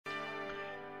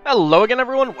Hello again,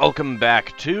 everyone. Welcome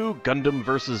back to Gundam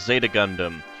vs. Zeta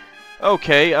Gundam.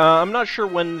 Okay, I'm not sure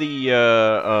when the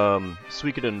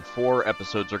Suikoden 4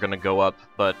 episodes are going to go up,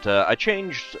 but I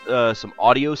changed some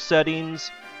audio settings.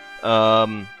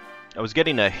 I was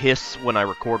getting a hiss when I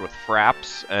record with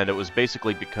Fraps, and it was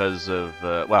basically because of,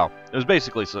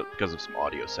 because of some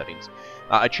audio settings.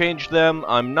 I changed them.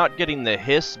 I'm not getting the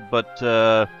hiss, but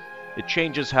it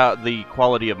changes how the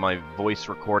quality of my voice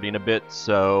recording a bit,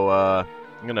 so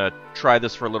I'm gonna try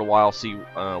this for a little while, see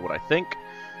what I think.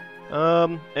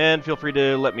 And feel free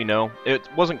to let me know. It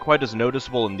wasn't quite as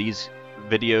noticeable in these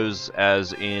videos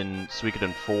as in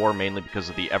Suikoden 4, mainly because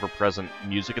of the ever-present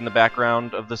music in the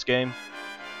background of this game.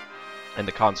 And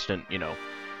the constant, you know,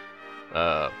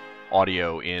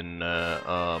 audio in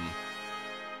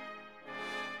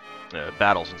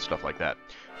battles and stuff like that.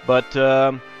 But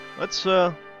let's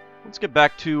get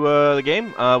back to the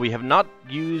game. We have not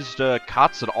used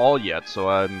Katz at all yet, so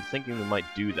I'm thinking we might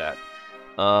do that.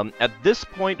 At this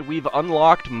point, we've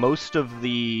unlocked most of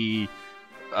the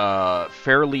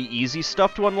fairly easy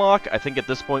stuff to unlock. I think at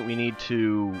this point we need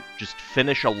to just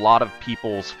finish a lot of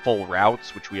people's full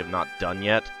routes, which we have not done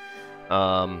yet.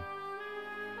 So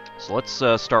let's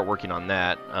start working on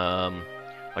that.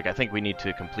 Like, I think we need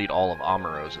to complete all of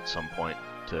Amuro's at some point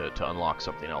to unlock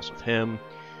something else with him.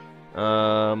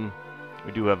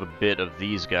 We do have a bit of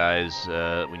these guys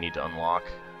we need to unlock.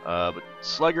 But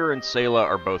Slugger and Sayla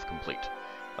are both complete.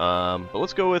 But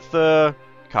let's go with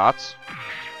Katz.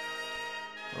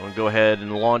 I'm going to go ahead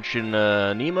and launch in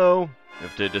Nemo. We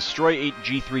have to destroy 8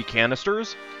 G3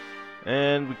 canisters.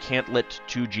 And we can't let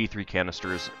 2 G3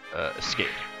 canisters escape.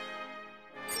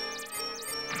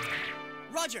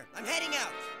 Roger, I'm heading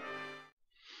out.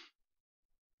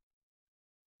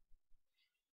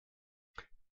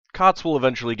 Katz will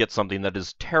eventually get something that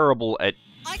is terrible at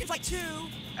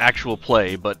actual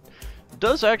play, but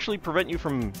does actually prevent you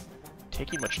from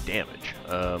taking much damage.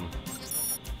 Let's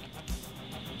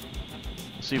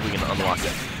see if we can unlock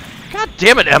that. God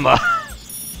damn it, Emma!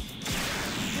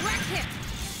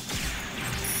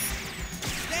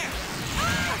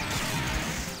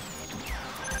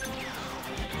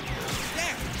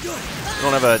 I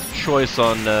don't have a choice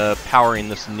on powering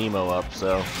this Nemo up,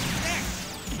 so...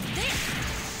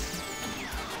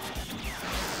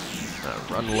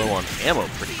 run low on ammo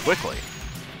pretty quickly.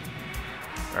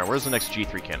 Alright, where's the next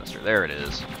G3 canister? There it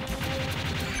is.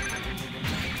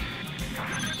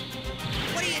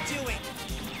 What are you doing?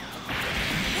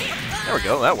 There we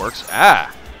go, that works.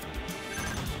 Ah!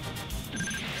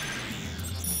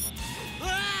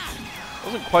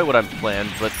 Wasn't quite what I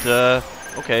planned, but,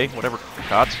 okay, whatever,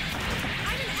 Katz.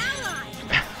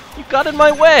 You got in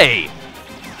my way!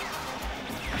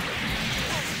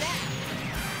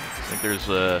 I think there's,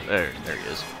 there he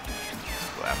is.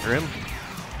 Go after him.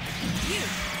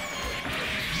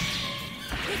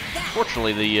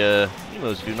 Fortunately, the,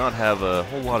 Nemos do not have a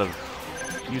whole lot of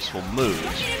useful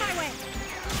moves.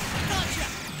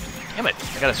 Damn it,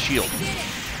 I got a shield.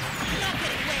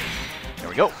 There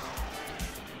we go.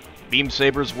 Beam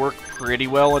sabers work pretty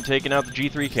well on taking out the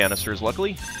G3 canisters,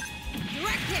 luckily.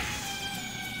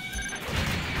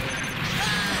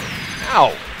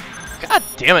 Ow! God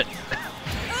damn it!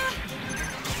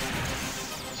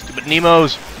 Stupid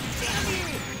Nemos!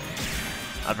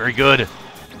 Not very good. I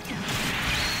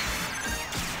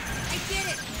did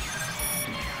it.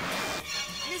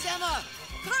 Here's Emma.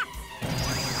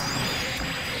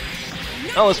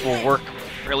 Well, this will work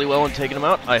really well in taking them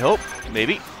out, I hope.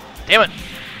 Maybe. Damn it!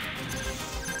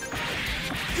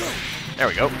 There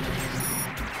we go.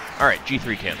 Alright,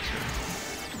 G3 canister.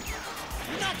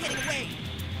 You're not getting away.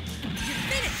 You're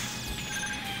finished.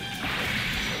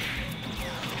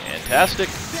 Fantastic.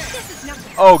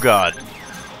 Oh god.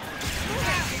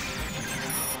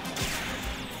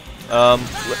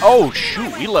 Oh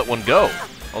shoot, we let one go.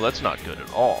 Oh, that's not good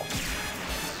at all.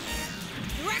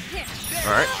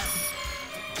 Alright.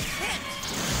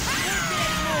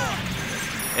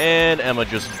 And Emma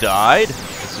just died.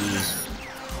 This is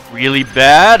really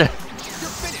bad.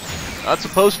 Not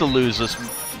supposed to lose this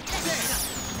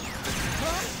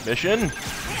mission.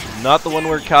 Not the one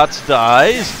where Katz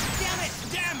dies.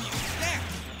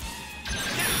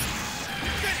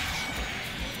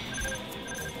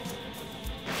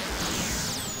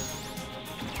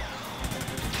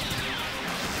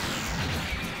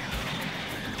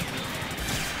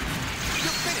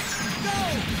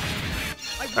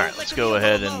 Alright, let's go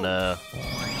ahead and,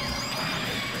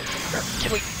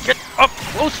 can we get up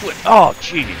close to it? Oh,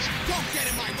 jeez.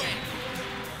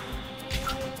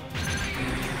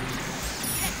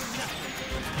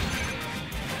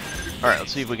 Alright,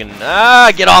 let's see if we can...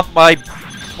 get off my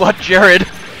butt, Jared!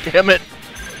 Damn it!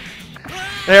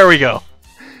 There we go.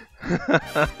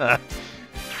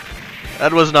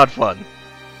 That was not fun.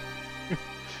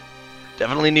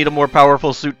 Definitely need a more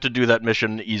powerful suit to do that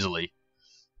mission easily.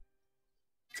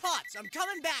 Katz, I'm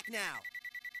coming back now.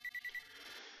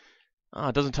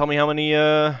 It doesn't tell me how many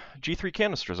G3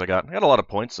 canisters I got. I got a lot of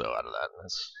points, though, out of that.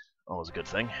 That's always a good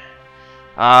thing.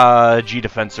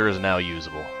 G-Defensor is now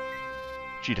usable.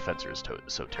 G-Defensor is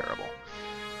so terrible.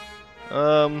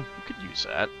 We could use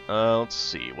that. Let's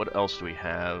see, what else do we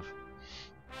have?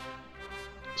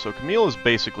 So Camille is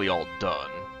basically all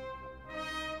done.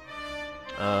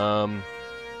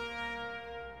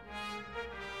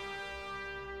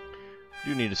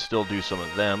 Do need to still do some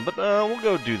of them, but we'll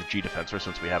go do the G-Defensor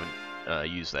since we haven't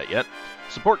used that yet.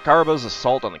 Support Karaba's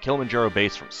assault on the Kilimanjaro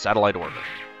base from satellite orbit.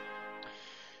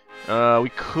 We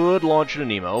could launch an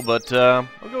Nemo, but I'll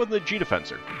go with the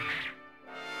G-Defensor.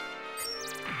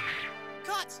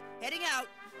 Katz, heading out.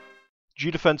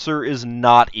 G-Defensor is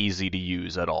not easy to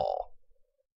use at all.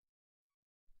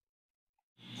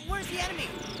 Where's the enemy?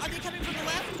 Are they coming from the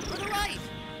left or the right?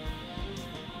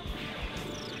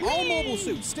 All mobile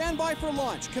suits, stand by for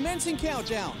launch. Commencing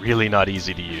countdown. Really not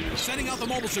easy to use. Setting out the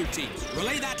mobile suit teams.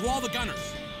 Relay that to all the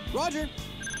gunners. Roger.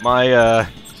 My,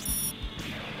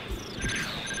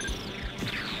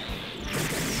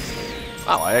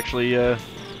 Wow, I actually,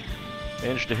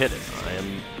 managed to hit it. I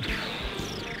am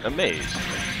amazed.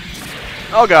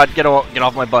 Oh god, get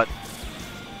off my butt.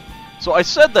 So I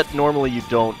said that normally you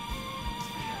don't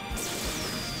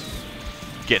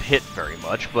get hit very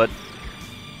much, but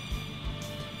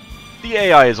the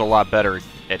AI is a lot better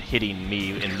at hitting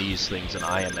me in these things than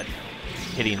I am at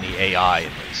hitting the AI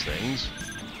in these things.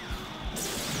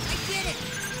 I did it.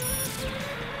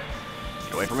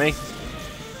 Get away from me.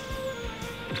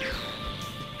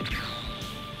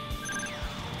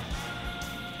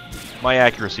 My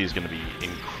accuracy is going to be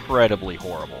incredibly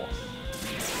horrible.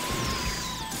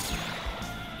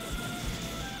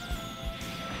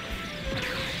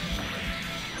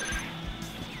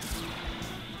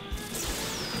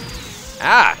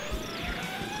 Ah!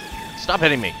 Stop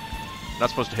hitting me.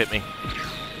 Not supposed to hit me.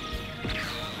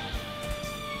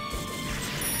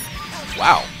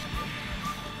 Wow.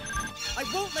 I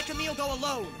won't let Camille go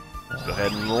alone. Let's go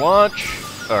ahead and launch,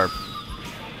 or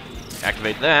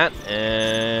activate that,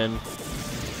 and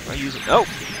I use it. Oh!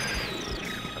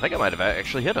 I think I might have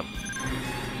actually hit him.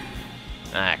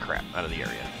 Ah, crap. Out of the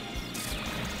area.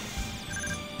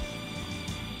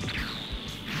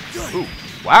 Ooh.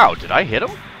 Wow, did I hit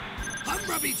him?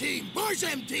 Grubby team,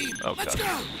 Barzam team, Oh, let's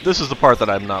God. go! This is the part that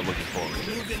I'm not looking forward to.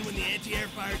 Move in when the anti-air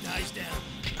fire dies down.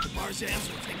 The Barzams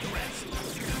will take the rest.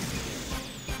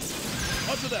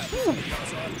 Up to that.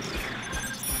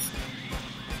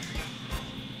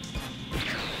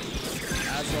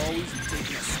 As always, you're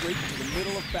taking us straight to the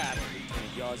middle of battle,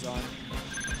 Lieutenant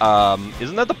Yarzan.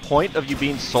 Isn't that the point of you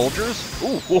being soldiers?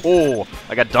 Ooh, whoa,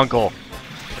 I got Dunkel. I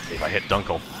can't believe I hit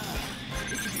Dunkel. I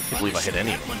can't believe I hit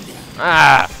any of them.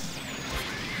 Ah!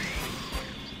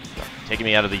 Taking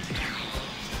me out of the...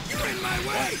 You're in my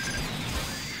way!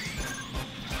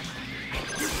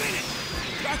 You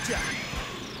finished! Gotcha!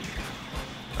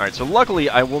 Alright, so luckily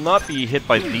I will not be hit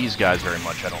by these guys very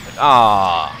much, I don't think.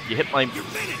 Ah! You hit my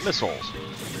missiles.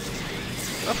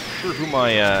 Not sure who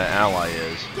my ally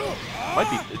is. Might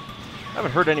be... I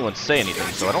haven't heard anyone say anything,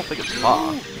 so I don't think it's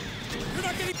Pa.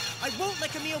 I won't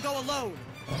let Camille go alone.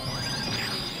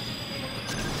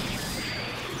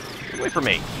 Get away from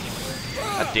me.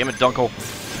 God damn it, Dunkel.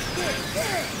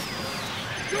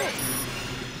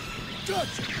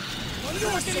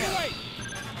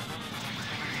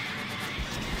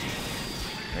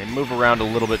 They move around a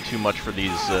little bit too much for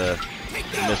these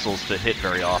missiles to hit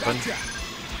very often.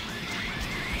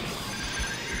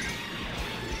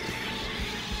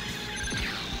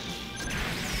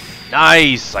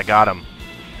 Nice! I got him.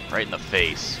 Right in the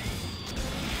face.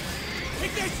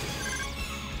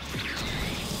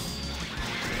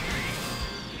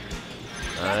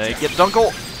 Get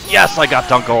Dunkel! Yes, I got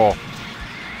Dunkel!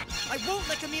 I won't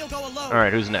let Camille go alone.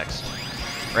 Alright, who's next?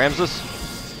 Ramses?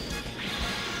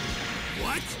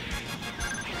 What?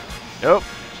 Nope.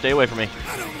 Stay away from me.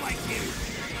 I don't like you.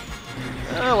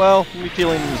 Oh well, we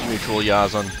feeling is mutual,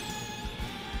 Yazan.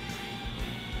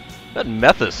 That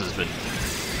Methus has been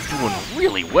doing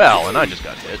really well, and I just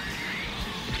got hit.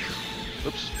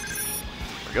 Oops.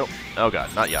 There we go. Oh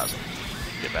god, not Yazan.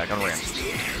 Get back on Ramses.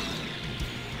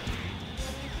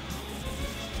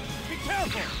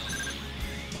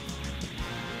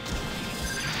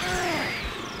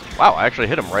 Wow, I actually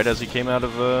hit him right as he came out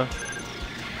of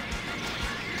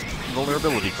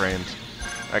vulnerability frames.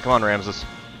 Alright, come on, Ramses.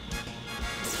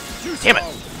 Damn it!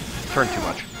 Turned too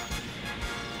much.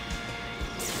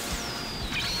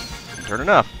 turn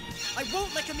enough. I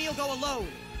won't let Camille go alone.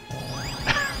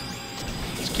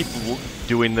 Just keep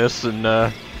doing this and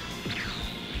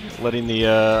letting the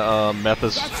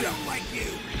Methus. Gotcha. I don't like you.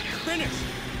 Finish.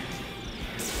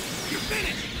 You're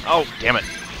finished. Oh, damn it!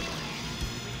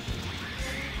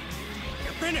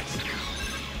 You're finished.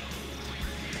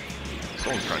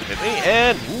 Someone's trying to hit me,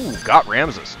 and ooh, got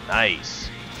Ramses. Nice.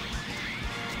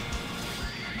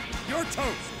 You're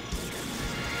toast.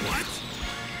 What?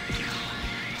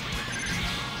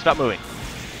 Stop moving.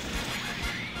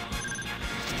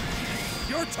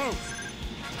 You're toast.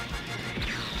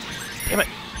 Damn it!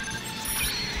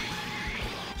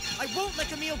 I won't let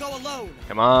Camille go alone.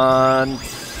 Come on!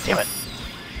 Damn it!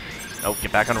 Nope,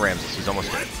 get back on Ramses. He's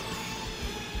almost dead.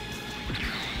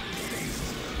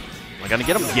 Am I gonna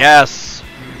get him? Yes!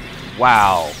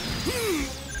 Wow.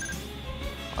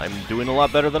 I'm doing a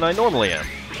lot better than I normally am.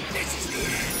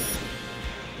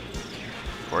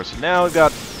 Of course, now we've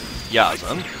got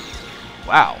Yazan.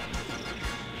 Wow.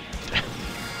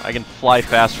 I can fly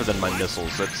faster than my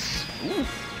missiles. That's... Ooh.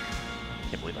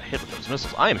 Can't believe I hit with those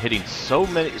missiles. I am hitting so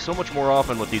much more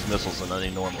often with these missiles than I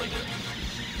normally do.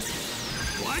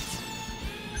 What?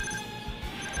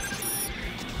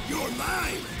 You're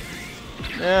mine.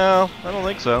 No, I don't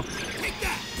think so. Take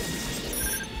that.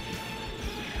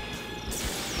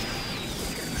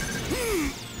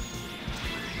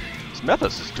 This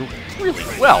Methus is doing really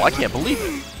well. I can't believe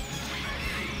it.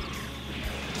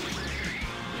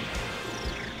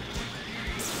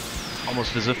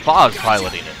 Almost as if Fa's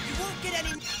piloting it. You won't get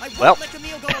any. I won't Well, let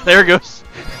Camille go alone. there it goes.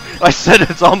 I said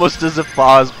it's almost as if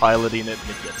Fa's piloting it and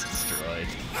it gets destroyed.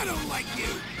 I don't like you.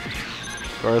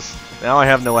 Of course, now I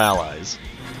have no allies.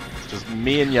 It's just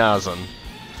me and Yazan.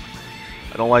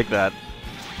 I don't like that.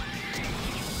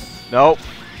 Nope.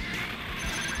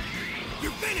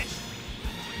 You're finished.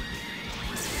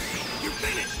 You're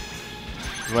finished.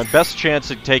 My best chance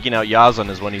at taking out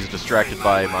Yazan is when he's distracted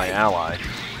by my ally.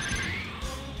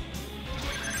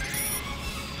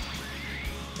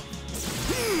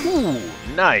 Ooh,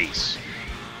 nice.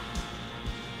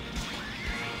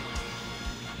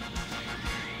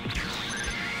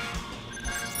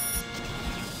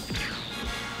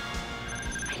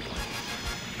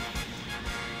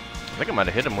 I think I might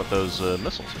have hit him with those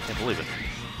missiles. I can't believe it.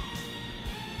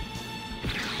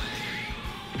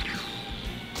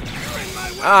 You're in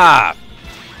my way. Ah!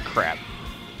 Crap.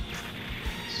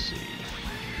 Let's see.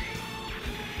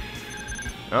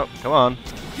 Oh, come on.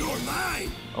 You're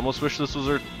mine. Almost wish this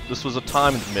was a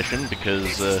timed mission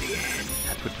because that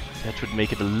would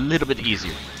make it a little bit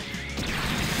easier.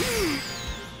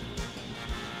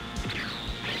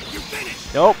 You're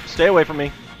finished. Nope, stay away from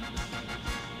me.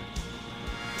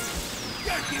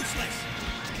 You're useless.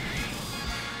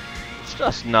 It's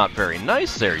just not very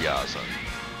nice there, Yazan.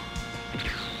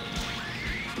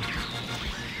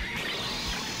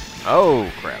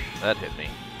 Oh crap, that hit me.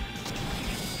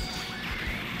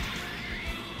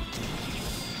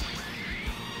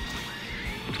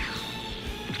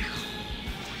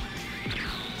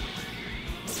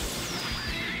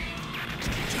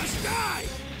 Just die.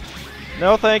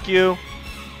 No, thank you.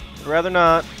 I'd rather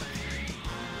not.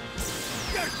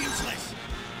 You're useless.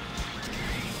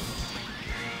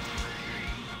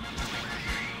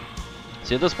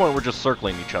 See, at this point, we're just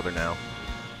circling each other now.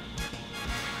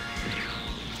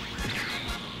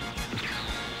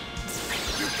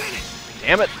 You're finished.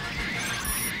 Damn it!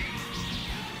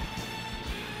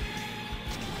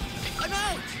 I'm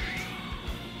out.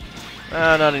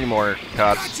 Not anymore,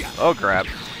 Katz. Gotcha. Oh crap.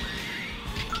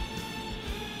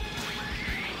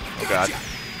 Oh god. Gotcha.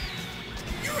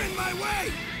 You're in my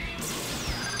way.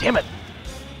 Damn it!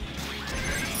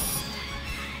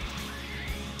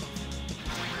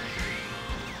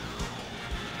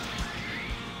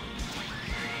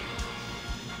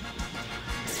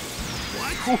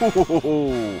 What?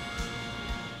 Ooh.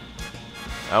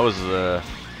 That was a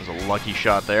lucky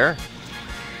shot there.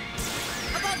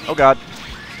 Above me. Oh god.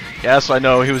 Yes, I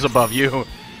know, he was above you.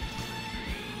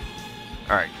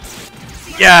 Alright.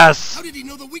 Yes! How did he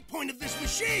know the weak point of this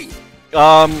machine?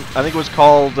 I think it was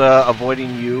called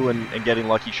avoiding you and getting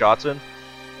lucky shots in.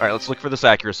 Alright, let's look for this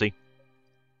accuracy.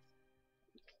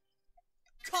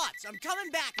 Katz, I'm coming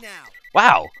back now.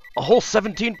 Wow! A whole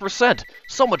 17%!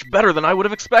 So much better than I would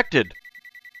have expected!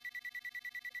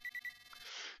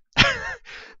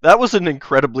 That was an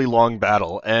incredibly long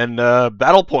battle, and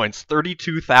battle points,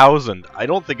 32,000. I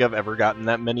don't think I've ever gotten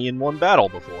that many in one battle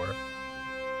before.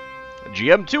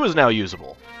 GM2 is now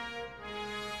usable.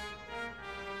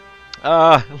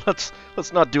 Let's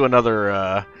not do another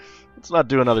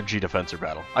G Defensor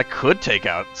battle. I could take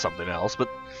out something else, but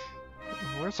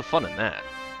where's the fun in that?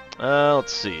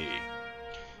 Let's see.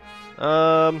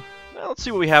 Well, let's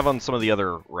see what we have on some of the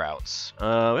other routes. We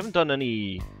haven't done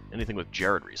anything with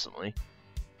Jared recently.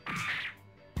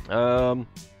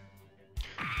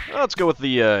 Let's go with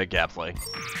the gap play.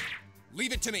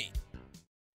 Leave it to me.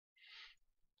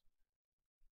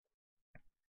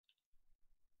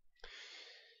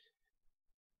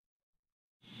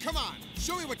 Come on,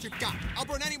 show me what you've got. I'll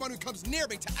burn anyone who comes near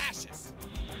me to ashes.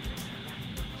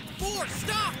 4,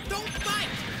 stop! Don't fight!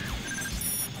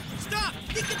 Stop!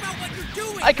 Think about what you're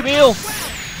doing! Hi, Camille!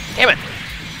 Well, Damn it!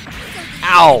 so the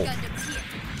Ow! Gundam's here.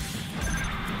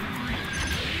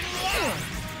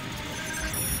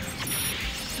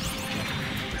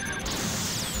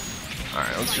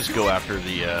 Alright, let's just go after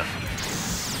the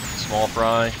small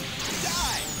fry. Die!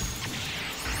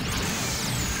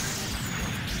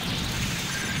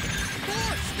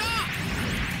 Stop!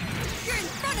 You're in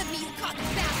front of me, you cocky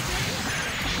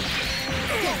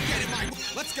bastard! Don't get in my...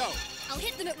 Let's go! I'll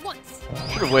hit them at once.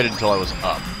 Should have waited until I was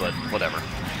up, but whatever. Die!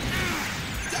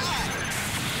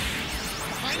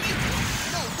 Behind me?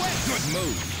 No way! Good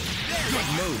move! Good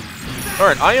move!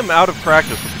 Alright, I am out of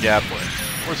practice with the gap play.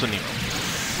 Where's the Nemo?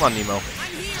 Come on, Nemo. I'm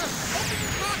here! Open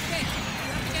your cockpit! You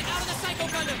have to get out of the Psycho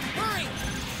Gundam! Hurry!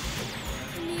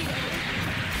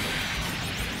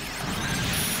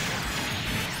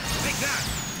 Take that!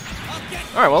 I'll get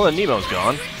Alright, well then Nemo's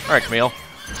gone. Alright, Camille.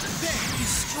 There! He's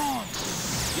strong!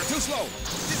 You're too slow!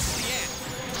 This is the end!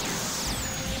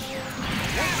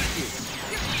 Won't let you!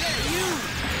 There, you!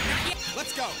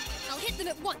 Let's go! I'll hit them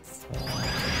at once.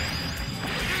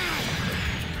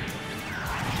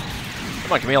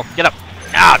 Come on, Camille. Get up.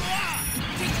 Ah!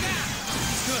 Take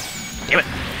that! Good! Damn it.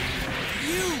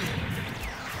 You!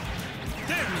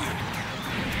 Damn you!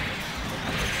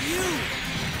 You!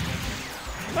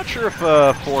 I'm not sure if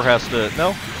 4 has to...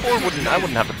 No, 4 wouldn't... I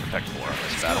wouldn't have to protect 4 on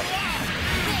this battle.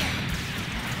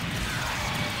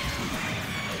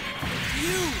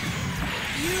 You!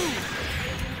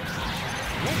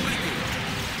 Won't let you!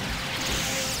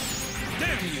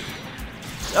 Damn you!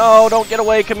 No, don't get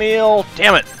away, Camille.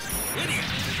 Damn it. Idiot!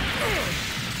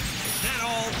 Is that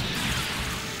all?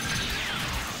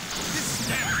 This is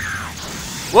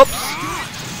damn... Whoops.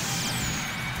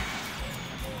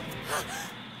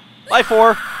 Bye,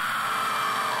 4.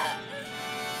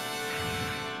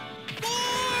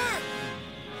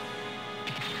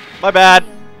 My bad.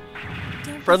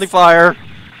 Don't Friendly be fire.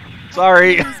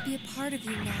 Sorry. I'll always be a part of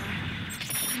you now. I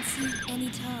can see you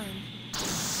anytime.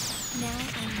 Now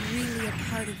I'm really a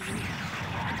part of you.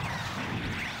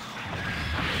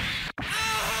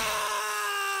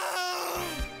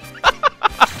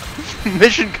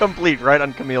 Mission complete right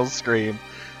on Camille's screen.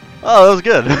 Oh, that was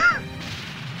good.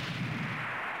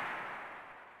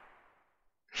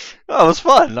 Oh, it was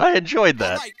fun. I enjoyed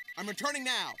that. All right, I'm returning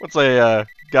now. Once I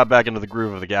got back into the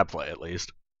groove of the gap play, at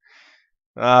least.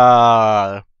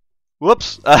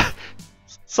 Whoops.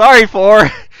 Sorry,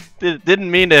 4. Didn't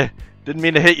mean to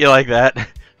hit you like that.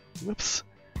 Whoops.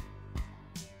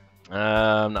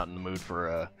 I'm not in the mood for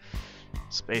a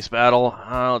space battle.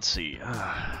 Let's see.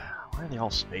 Why are they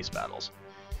all space battles?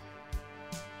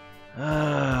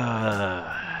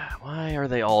 Why are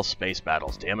they all space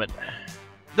battles? Damn it!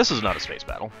 This is not a space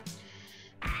battle.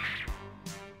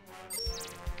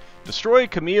 Destroy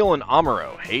Camille and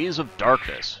Amuro. Haze of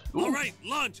Darkness. Ooh. All right,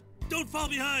 launch. Don't fall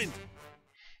behind.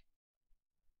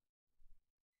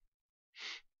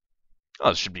 Oh,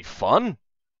 this should be fun.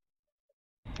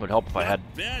 Would help if I had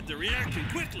Not bad. The reaction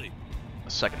quickly.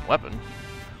 a second weapon.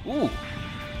 Ooh.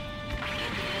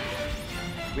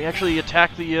 Can we actually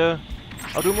attack the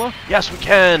AuldDragon? Yes, we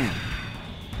can.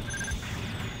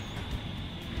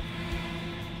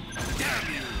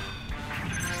 Damn you.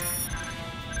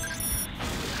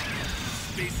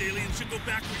 Space aliens should go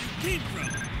back where you came from.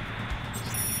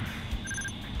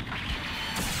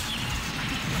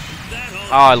 That all.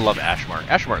 Oh, I love Ashmar.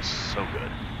 Ashmar is so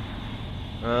good.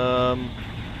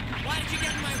 Why did you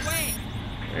get in my way?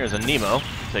 There's a Nemo.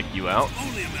 Take you out.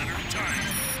 Only a matter of time.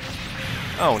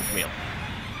 Oh, and Camille.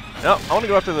 No, I want to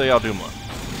go after the AuldDragon.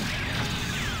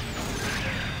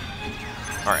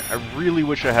 Alright, I really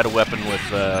wish I had a weapon with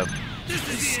This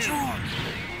is the end.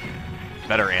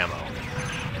 better ammo.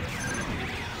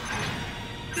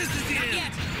 This is the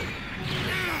end.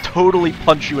 Totally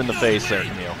punch you in the face there,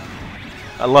 Camille.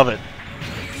 I love it.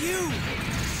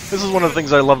 This is one of the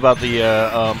things I love about the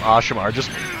Ashimar. Just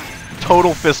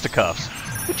total fisticuffs.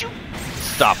 Would you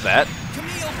stop that?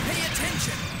 Camille, pay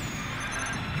attention!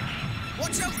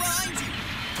 Watch out behind you!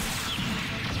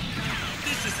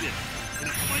 This is it. In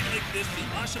a fight like this, the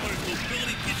Ashimar's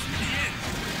mobility gets you the edge.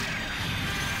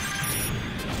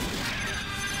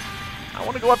 I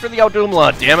want to go after the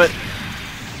AuldDragon, damn it.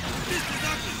 This is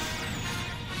ugly.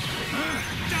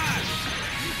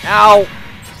 Ow!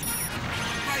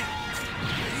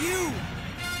 You!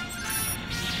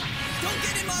 Don't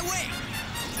get in my way!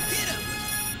 Hit him!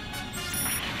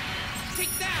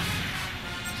 Take that!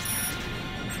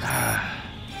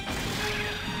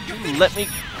 Let me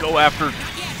go after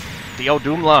the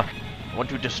AuldDragon. I want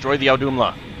to destroy the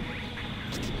AuldDragon.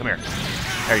 Come here.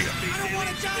 There you go. I don't want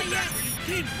to die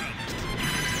yet!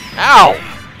 Ow!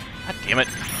 God damn it.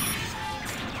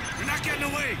 You're not getting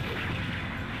away.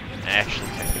 Actually,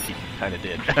 I think he kind of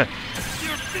did.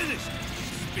 You're finished.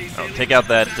 Space Oh, alien take out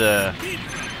that, Keep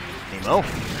Nemo.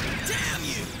 Damn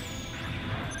you!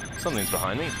 Something's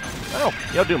behind me. Oh,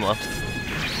 the AuldDragon.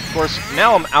 Of course,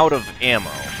 now I'm out of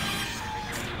ammo,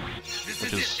 This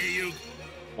which is is it, AU.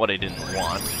 what I didn't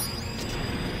want.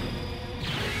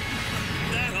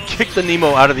 That all Kick the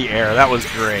Nemo out of the air. That was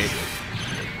great.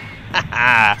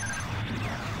 Haha.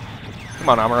 Come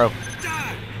on, Amuro.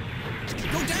 die.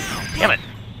 Go down! Damn it.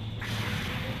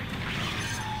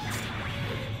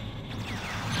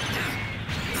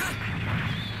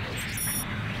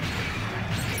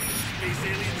 Space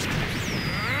aliens.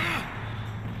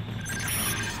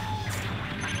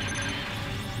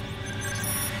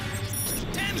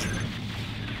 Damn you!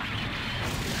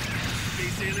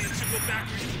 Space aliens should go back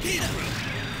where you came from.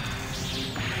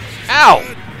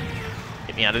 Ow!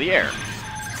 Get me out of the air.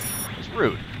 It's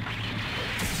rude.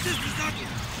 This is ugly.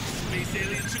 Space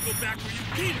aliens should go back where you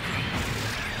came from.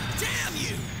 Damn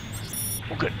you!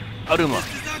 Oh, good. AuldDragon.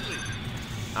 This is ugly.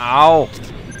 Ow!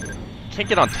 Can't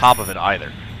get on top of it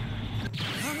either.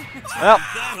 Well, Is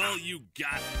that all you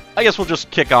got? I guess we'll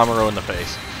just kick Amuro in the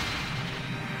face.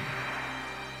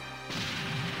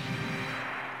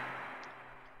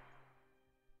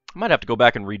 I might have to go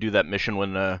back and redo that mission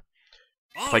when, if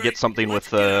I get something with,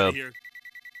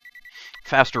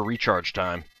 faster recharge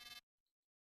time.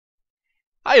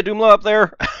 Hi, Doomla up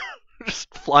there!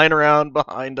 Just flying around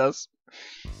behind us.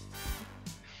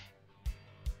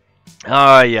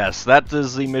 Ah, yes, that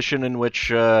is the mission in which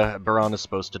Baran is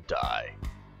supposed to die.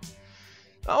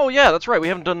 Oh, yeah, that's right, we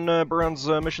haven't done Baran's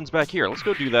missions back here. Let's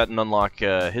go do that and unlock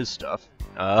his stuff.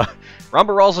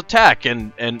 Rambaral's attack,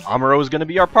 and Amuro is going to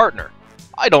be our partner.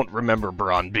 I don't remember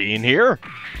Baran being here.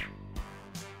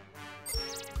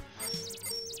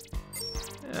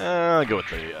 I'll go with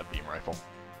the beam rifle.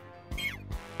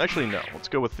 Actually, no. Let's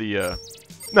go with the,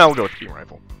 no, we'll go with the beam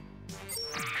rifle.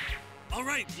 All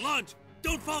right, launch.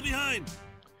 Don't fall behind.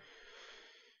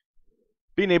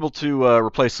 Being able to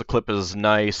replace the clip is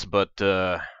nice, but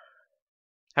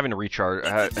having to recharge,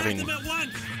 Let's attack having them at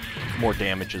once. more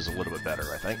damage is a little bit better,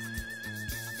 I think.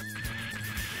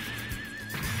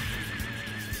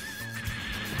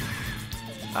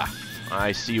 Ah,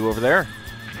 I see you over there.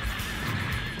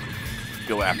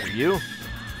 Go after you.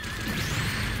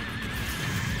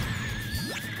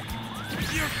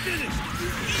 You're finished.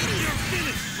 You're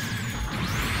finished.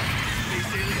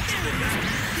 Space aliens should go back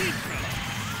where you came from.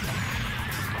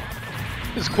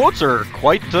 His quotes are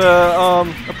quite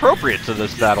appropriate to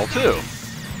this battle, too.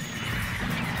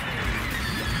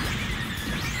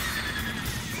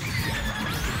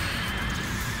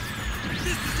 This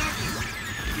is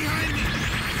ugly. Behind me.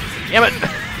 Damn it!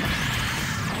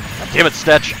 God damn it,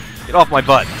 Stetch! Get off my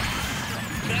butt!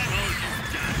 That all you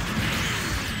got.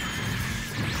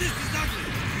 This is ugly.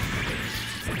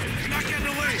 You're not getting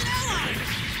away.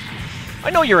 I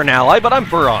know you're an ally, but I'm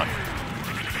Baran.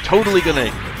 Totally gonna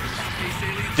Space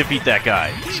aliens. defeat that guy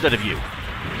instead of you.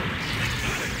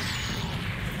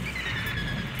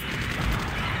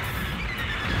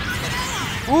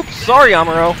 Oops, sorry,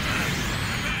 Amuro.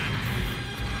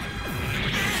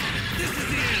 This is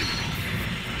the end.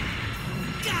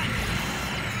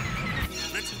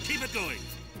 Let's keep it going.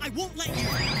 I won't let you!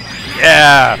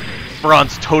 Yeah!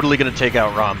 Baran's totally gonna take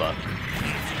out Ramba.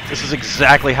 This is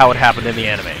exactly how it happened in the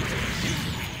anime.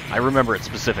 I remember it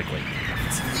specifically.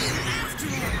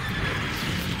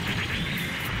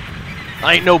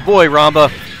 I ain't no boy,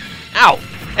 Ramba. Ow!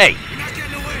 Hey! You're not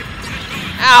getting away.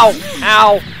 Ow!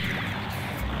 Ow!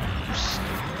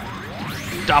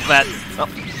 Stop that! Oh,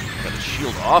 got the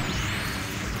shield off.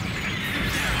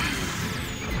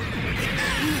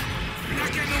 You're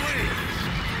not getting away.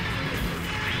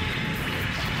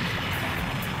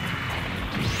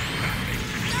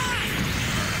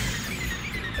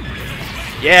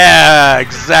 Yeah!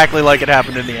 Exactly like it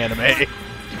happened in the anime.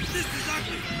 This is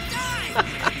ugly.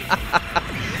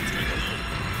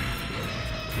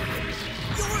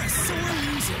 You're a sore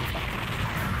loser!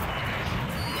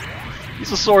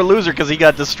 He's a sore loser because he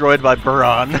got destroyed by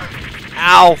Baran.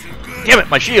 Ow! Damn it,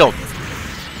 my shield!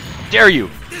 Dare you!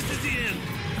 This is the end.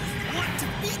 Want to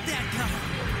beat that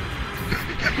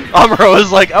guy! Amuro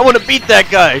is like, I want to beat that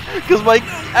guy, because my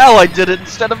ally did it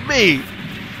instead of me.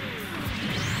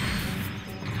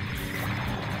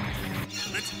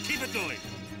 Let's keep it going.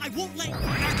 I won't let you.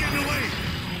 Not getting away.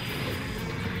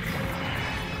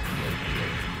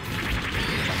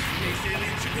 Space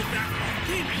alien should go back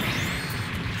where you came from.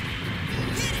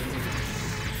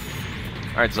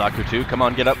 Alright, Mk.II, come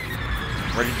on, get up.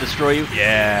 Ready to destroy you?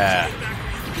 Yeah.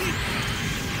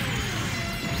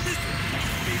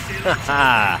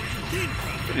 Haha.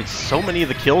 We did so many of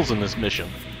the kills in this mission.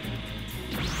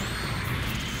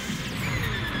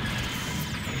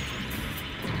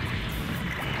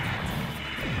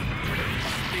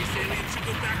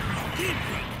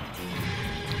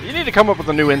 You need to come up with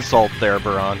a new insult there,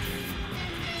 Baron.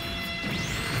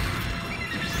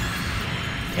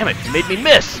 Damn it, you made me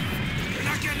miss! You're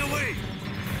not getting away.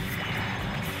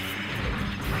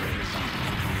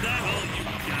 That all you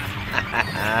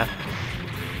got.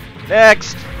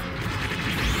 Next!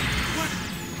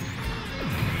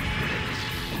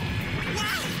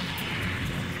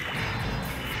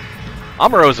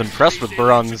 Amuro's impressed with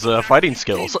Baron's fighting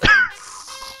skills.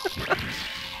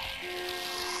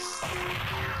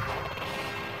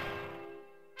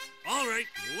 Alright,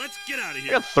 let's get out of I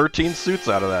here. got 13 suits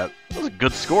out of that. That was a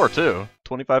good score, too.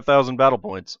 25,000 battle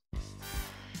points.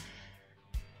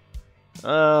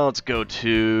 Let's go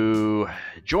to...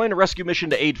 Join a rescue mission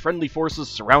to aid friendly forces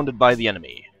surrounded by the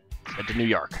enemy. Head to New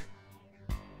York.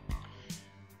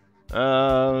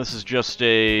 This is just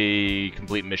a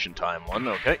complete mission time one,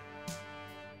 okay.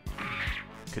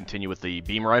 Continue with the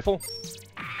beam rifle.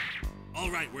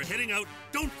 Alright, we're heading out.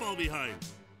 Don't fall behind.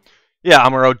 Yeah,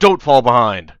 Amuro, don't fall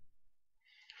behind.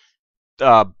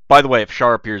 By the way, if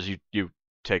Char appears, you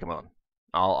take him on.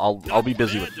 I'll be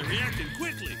busy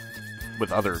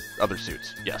with other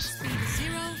suits. Yes. Speed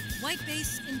 0, white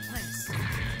base in place.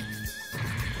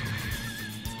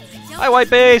 Hi, white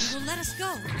base. Will let us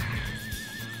go.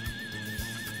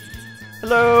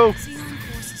 Hello. Xeon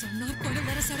forces are not going to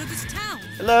let us out of this town.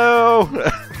 Hello.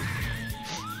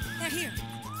 They're here.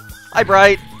 Hi,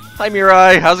 Bright. Hi,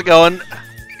 Mirai. How's it going? The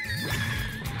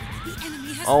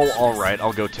enemy has Oh, found all us. right.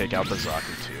 I'll go take out the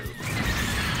Mk.II.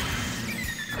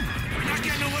 Not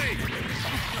getting away.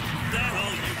 That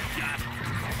all you got.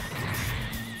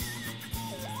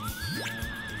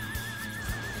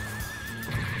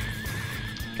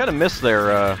 Kind of missed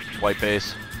their white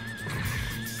base.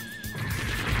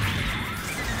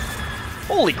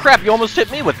 Holy crap! You almost hit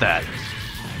me with that.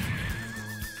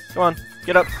 Come on,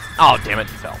 get up. Oh, damn it!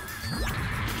 You fell.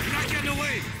 You're not getting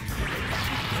away.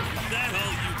 That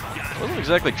all you got. I wasn't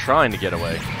exactly trying to get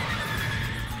away.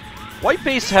 White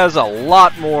base has a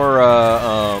lot more,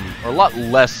 or a lot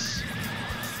less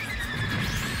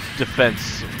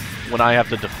defense when I have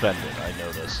to defend it. I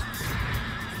know this.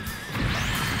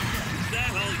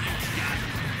 That all you got.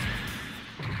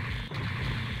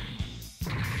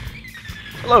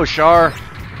 Hello, Char.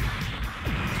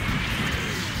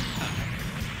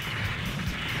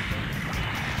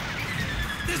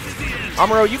 This is the end.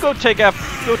 Amuro, you go take out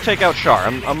Char.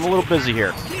 I'm a little busy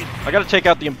here. I gotta take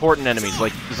out the important enemies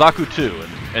like Mk.II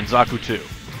and Mk.II.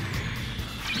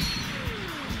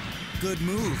 Good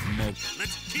move, Mo.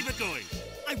 Let's keep it going.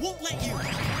 I won't let you.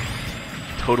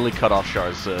 Totally cut off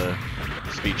Char's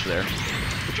speech there.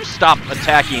 Would you stop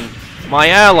attacking my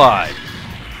ally?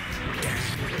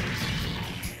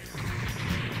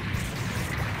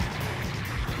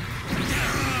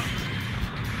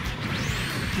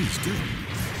 He's good.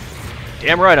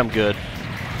 Damn right I'm good.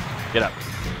 Get up.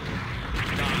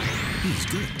 He's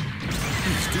good.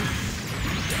 He's good.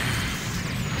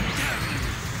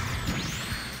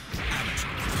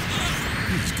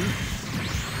 He's good.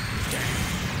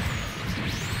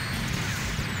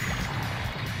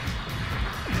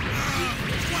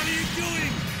 What are you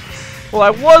doing? Well,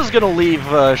 I was gonna leave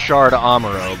Char to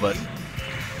Amuro, but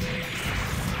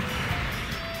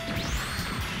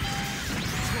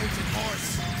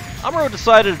Amuro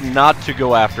decided not to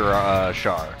go after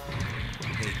Char.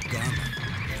 Hey,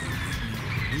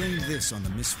 Garma. Blame this on the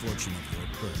misfortune of your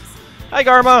birth. Hi,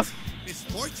 Garma.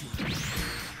 Misfortune.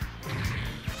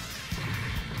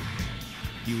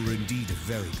 You were indeed a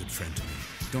very good friend to me.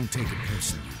 Don't take it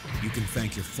personally. You can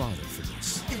thank your father for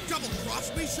this. You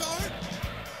double-crossed me, Shard?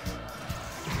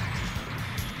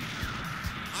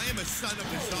 I am a son of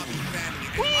the zombie family,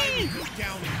 and I will go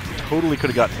down in history. Totally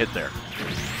could have gotten hit there.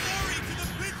 Glory to the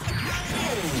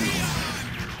principality of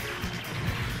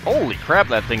Holy crap,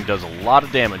 that thing does a lot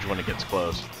of damage when it gets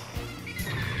close.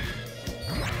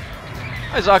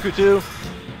 Hi, Mk.II. You're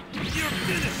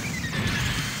finished.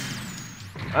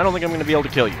 I don't think I'm gonna be able to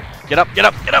kill you. Get up, get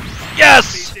up, get up! Yes!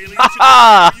 Space alien Ha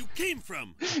ha! should know where you came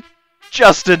from.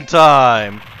 Just in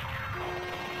time!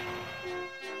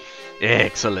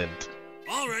 Excellent.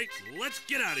 Alright, let's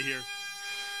get out of here.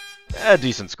 A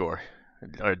decent score.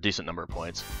 Or a decent number of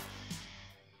points.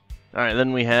 Alright,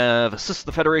 then we have assist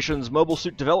the Federation's mobile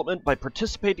suit development by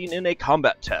participating in a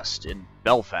combat test in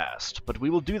Belfast. But we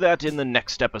will do that in the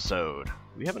next episode. Do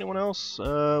we have anyone else?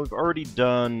 We've already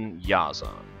done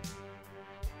Yazan.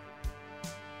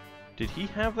 Did he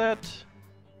have that?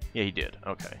 Yeah, he did.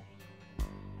 Okay.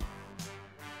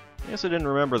 I guess I didn't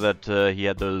remember that he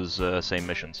had those same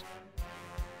missions.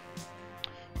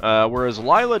 Whereas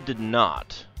Lila did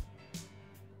not.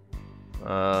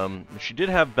 She did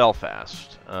have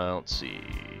Belfast. Let's see.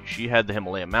 She had the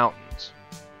Himalaya Mountains.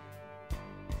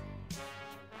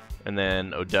 And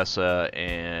then Odessa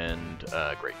and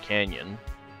Great Canyon.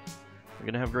 We're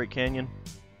gonna have Great Canyon?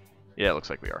 Yeah, it looks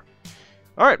like we are.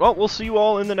 Alright, well, we'll see you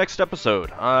all in the next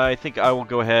episode. I think I will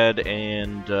go ahead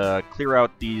and clear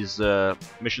out these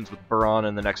missions with Buron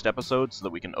in the next episode so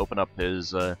that we can open up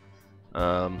his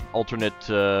alternate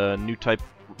new type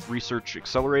research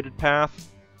accelerated path.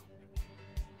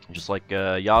 Just like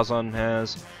Yazan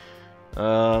has.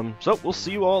 So, we'll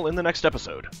see you all in the next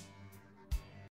episode.